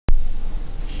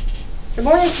Good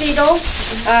morning, Siegel.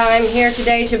 I'm here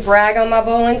today to brag on my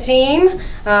bowling team.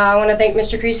 I want to thank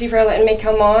Mr. Creasy for letting me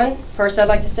come on. First, I'd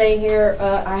like to say here,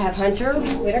 I have Hunter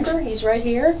Whitaker. He's right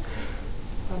here.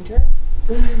 Hunter.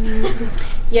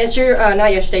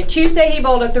 Not yesterday. Tuesday, he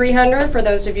bowled a 300. For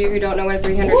those of you who don't know what a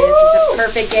 300 is, it's a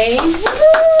perfect game.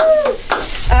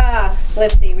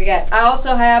 Let's see. I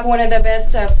also have one of the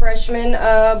best freshman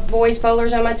boys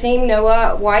bowlers on my team,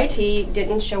 Noah White. He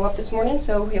didn't show up this morning,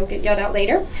 so he'll get yelled out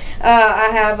later. I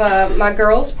have my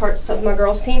girls, parts of my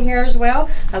girls team here as well.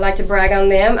 I'd like to brag on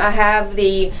them. I have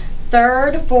the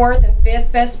 3rd, 4th, and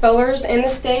 5th best bowlers in the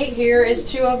state. Here is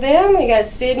 2 of them. We got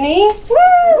Sydney,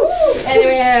 woo! And then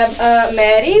we have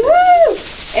Maddie, woo!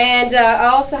 And I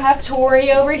also have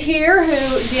Tori over here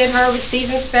who did her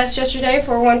season's best yesterday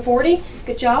for 140.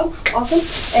 Good job, awesome.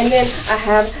 And then I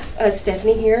have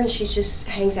Stephanie here, and she just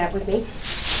hangs out with me.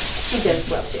 She does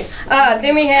well too.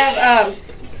 Then we have,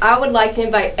 I would like to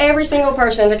invite every single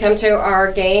person to come to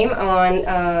our game on,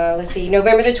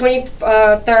 November the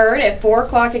 23rd at 4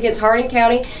 o'clock against Hardin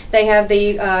County. They have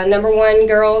the #1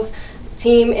 girls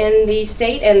team in the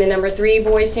state and the #3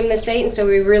 boys team in the state, and so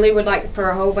we really would like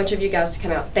for a whole bunch of you guys to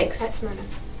come out. Thanks. At Smyrna.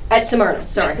 At Smyrna,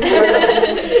 sorry.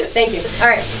 Thank you. All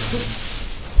right.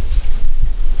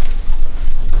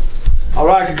 All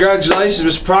right, congratulations,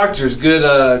 Mr. Proctor. It's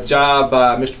good job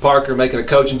by Mr. Parker making a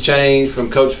coaching change from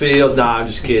Coach Fields. Nah, I'm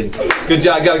just kidding. Good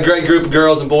job. Got a great group of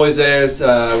girls and boys there with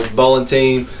the bowling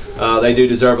team. They do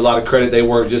deserve a lot of credit. They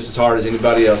work just as hard as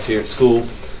anybody else here at school.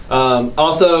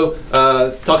 Also,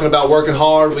 talking about working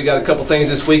hard, we got a couple things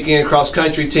this weekend. Cross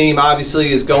country team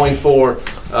obviously is going for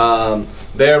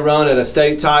their run at a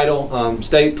state title,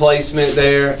 state placement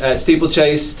there at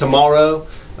Steeplechase tomorrow.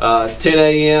 10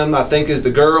 a.m. I think is the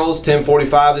girls,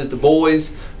 10:45 is the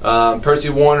boys.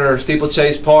 Percy Warner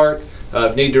Steeplechase Park.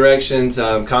 If you need directions,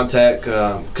 contact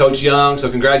Coach Young. So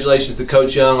congratulations to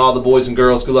Coach Young, all the boys and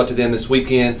girls. Good luck to them this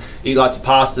weekend. Eat lots of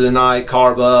pasta tonight,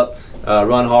 carb up,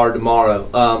 run hard tomorrow.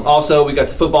 Also, we got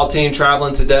the football team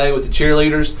traveling today with the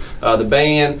cheerleaders. The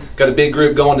band got a big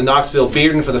group going to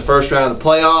Knoxville-Bearden for the first round of the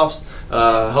playoffs.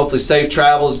 Hopefully safe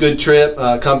travels, good trip,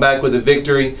 come back with a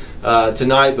victory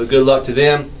tonight, but good luck to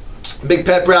them. Big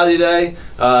pep rally today.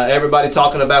 Everybody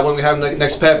talking about when we have the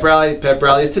next pep rally. Pep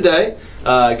rally is today.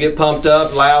 Get pumped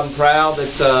up, loud and proud.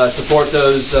 Let's support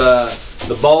those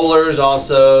the bowlers,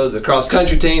 also the cross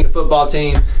country team, the football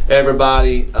team.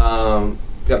 Everybody got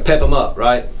to pep them up,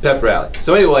 right? Pep rally.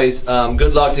 So anyways,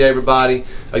 good luck to everybody.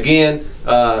 Again,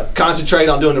 concentrate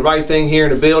on doing the right thing here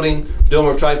in the building, doing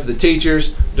what's right for the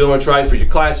teachers, doing what's right for your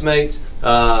classmates.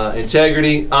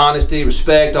 Integrity, honesty,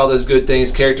 respect, all those good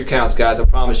things. Character counts, guys. I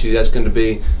promise you that's going to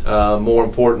be more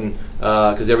important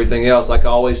because everything else, like I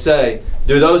always say,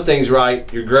 do those things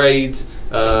right. Your grades,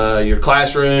 your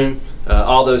classroom,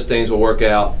 all those things will work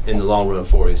out in the long run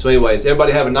for you. So anyways,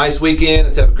 everybody have a nice weekend.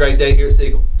 Let's have a great day here at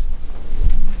Siegel.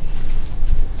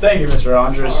 Thank you, Mr.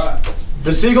 Andres. Right.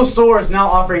 The Siegel store is now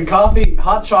offering coffee,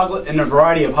 hot chocolate, and a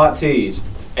variety of hot teas.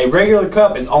 A regular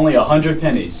cup is only 100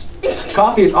 pennies.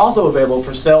 Coffee is also available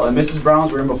for sale in Mrs.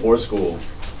 Brown's room before school.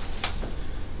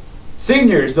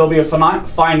 Seniors, there'll be a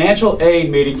financial aid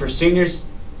meeting for seniors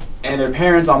and their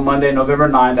parents on Monday, November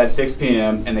 9th at 6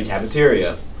 p.m. in the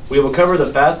cafeteria. We will cover the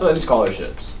FAFSA and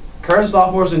scholarships. Current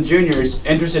sophomores and juniors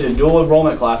interested in dual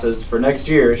enrollment classes for next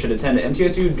year should attend the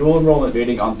MTSU dual enrollment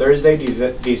meeting on Thursday,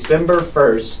 December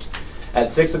 1st at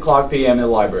 6 o'clock p.m. in the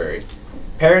library.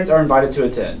 Parents are invited to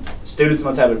attend. Students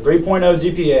must have a 3.0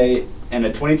 GPA and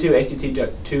a 22 ACT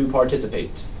to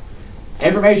participate.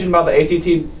 Information about the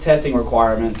ACT testing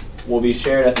requirement will be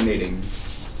shared at the meeting.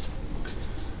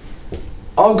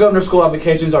 All governor school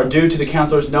applications are due to the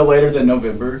counselors no later than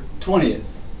November 20th.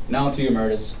 Now to you,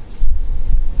 Meredith.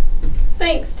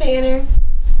 Thanks, Tanner.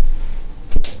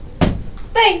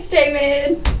 Thanks,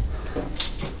 J-Man.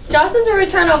 Jostens will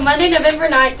return on Monday, November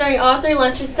 9th during all 3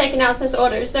 lunches to take announcements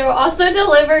orders. They will also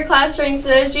deliver class rings to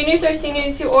those juniors or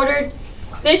seniors who ordered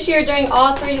this year during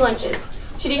all 3 lunches.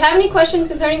 Should you have any questions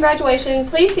concerning graduation,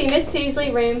 please see Miss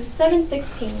Teasley, room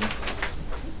 716.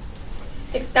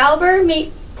 Excalibur,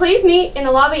 please meet in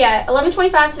the lobby at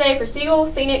 11:25 today for Siegel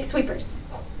Scenic Sweepers.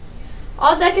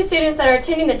 All DECA students that are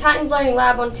attending the Titans Learning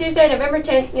Lab on Tuesday, November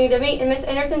 10th need to meet in Miss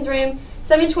Anderson's room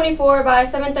 724 by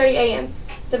 7:30 a.m.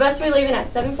 The bus will be leaving at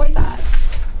 7:45.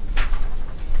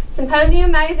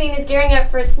 Symposium magazine is gearing up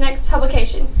for its next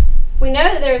publication. We know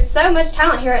that there is so much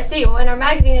talent here at Siegel, and our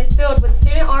magazine is filled with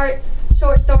student art,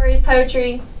 short stories,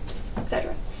 poetry,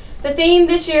 etc. The theme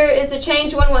this year is the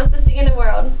change one wants to see in the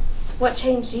world. What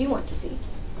change do you want to see?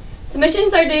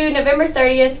 Submissions are due November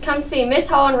 30th. Come see Miss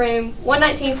Hall in room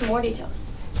 119 for more details.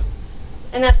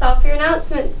 And that's all for your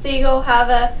announcements. Siegel, have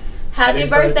a Happy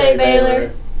birthday,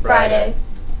 Baylor. Friday.